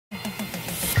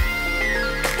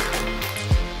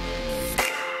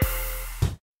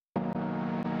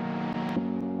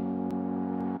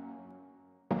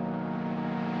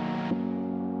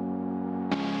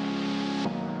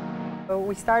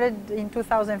We started in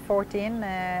 2014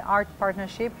 art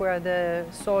partnership. We are the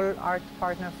sole art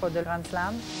partner for the Grand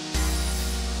Slam.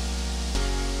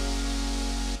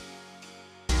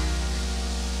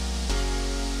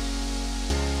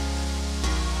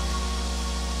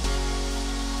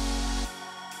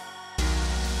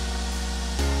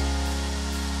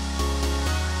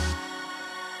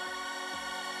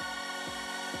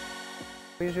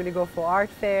 We usually go for art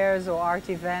fairs or art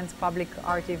events, public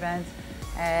art events,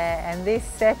 and this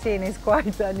setting is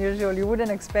quite unusual. You wouldn't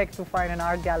expect to find an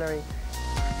art gallery.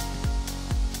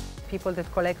 People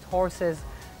that collect horses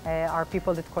are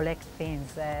people that collect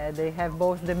things. They have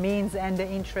both the means and the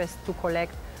interest to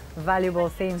collect valuable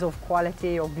things of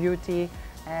quality or beauty.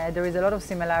 There is a lot of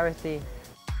similarity.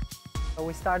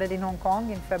 We started in Hong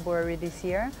Kong in February this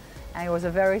year, and it was a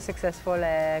very successful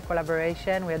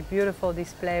collaboration. We had beautiful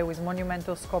display with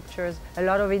monumental sculptures, a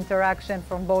lot of interaction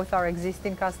from both our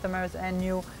existing customers and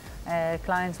new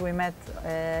clients we met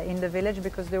in the village,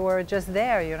 because they were just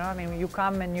there, you know. I mean, you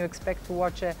come and you expect to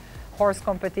watch a horse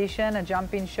competition, a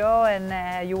jumping show,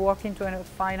 and you walk into a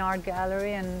fine art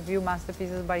gallery and view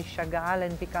masterpieces by Chagall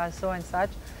and Picasso and such.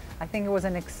 I think it was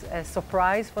a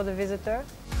surprise for the visitor.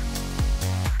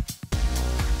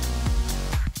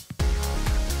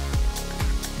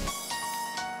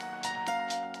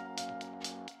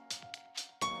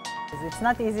 It's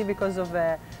not easy because of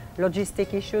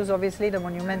logistic issues. Obviously, the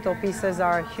monumental pieces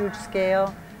are huge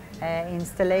scale,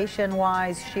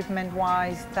 installation-wise,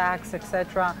 shipment-wise, tax,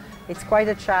 etc. It's quite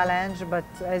a challenge, but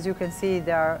as you can see,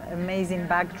 there are amazing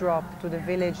backdrop to the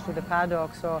village, to the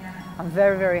paddock. So I'm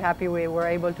very, very happy we were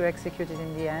able to execute it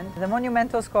in the end. The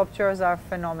monumental sculptures are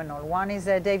phenomenal. One is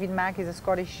David Mach. He's a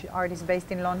Scottish artist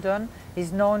based in London.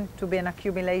 He's known to be an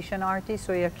accumulation artist,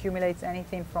 so he accumulates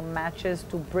anything from matches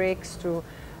to bricks to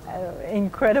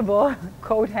incredible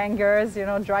coat hangers, you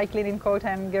know, dry cleaning coat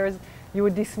hangers. You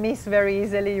would dismiss very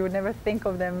easily. You would never think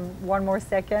of them one more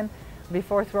second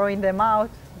before throwing them out.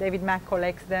 David Mach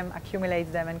collects them,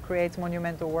 accumulates them, and creates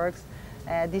monumental works.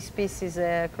 This piece is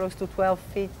close to 12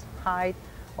 feet high,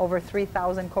 over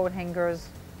 3,000 coat hangers,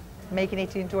 making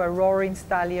it into a roaring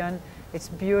stallion. It's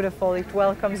beautiful. It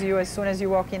welcomes you as soon as you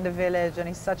walk in the village, and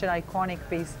it's such an iconic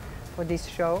piece for this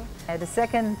show. The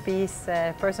second piece,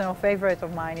 personal favorite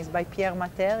of mine, is by Pierre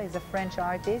Matter. He's a French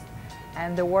artist,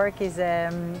 and the work is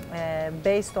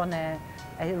based on a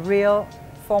real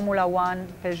Formula One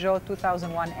Peugeot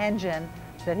 2001 engine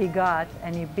that he got,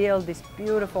 and he built this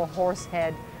beautiful horse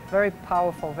head, very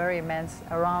powerful, very immense,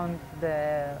 around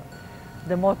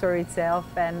the motor itself.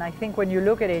 And I think when you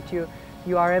look at it,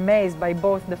 you are amazed by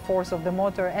both the force of the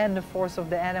motor and the force of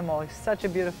the animal. It's such a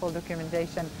beautiful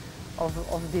documentation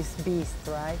of this beast,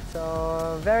 right?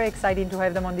 So very exciting to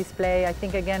have them on display. I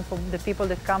think, again, for the people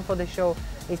that come for the show,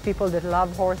 it's people that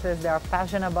love horses, they are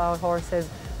passionate about horses,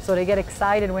 so they get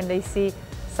excited when they see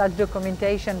such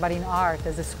documentation, but in art,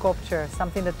 as a sculpture,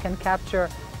 something that can capture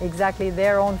exactly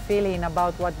their own feeling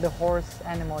about what the horse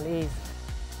animal is.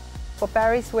 For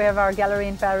Paris, we have our gallery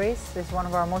in Paris. It's one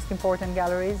of our most important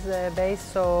galleries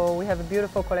based, so we have a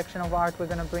beautiful collection of art we're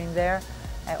going to bring there.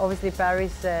 Obviously,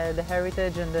 Paris, the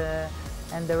heritage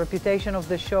and the reputation of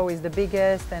the show is the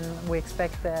biggest, and we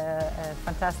expect a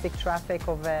fantastic traffic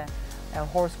of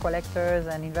horse collectors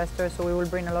and investors. So we will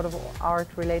bring a lot of art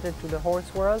related to the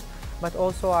horse world, but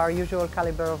also our usual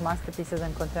caliber of masterpieces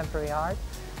and contemporary art.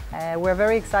 We're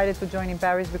very excited to join in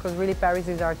Paris, because really Paris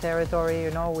is our territory.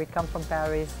 You know, we come from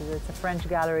Paris. It's a French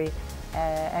gallery,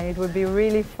 and it would be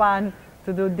really fun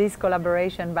to do this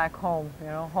collaboration back home. You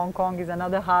know, Hong Kong is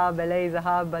another hub, LA is a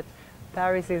hub, but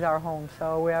Paris is our home.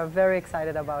 So we are very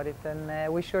excited about it,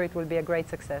 and we're sure it will be a great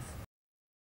success.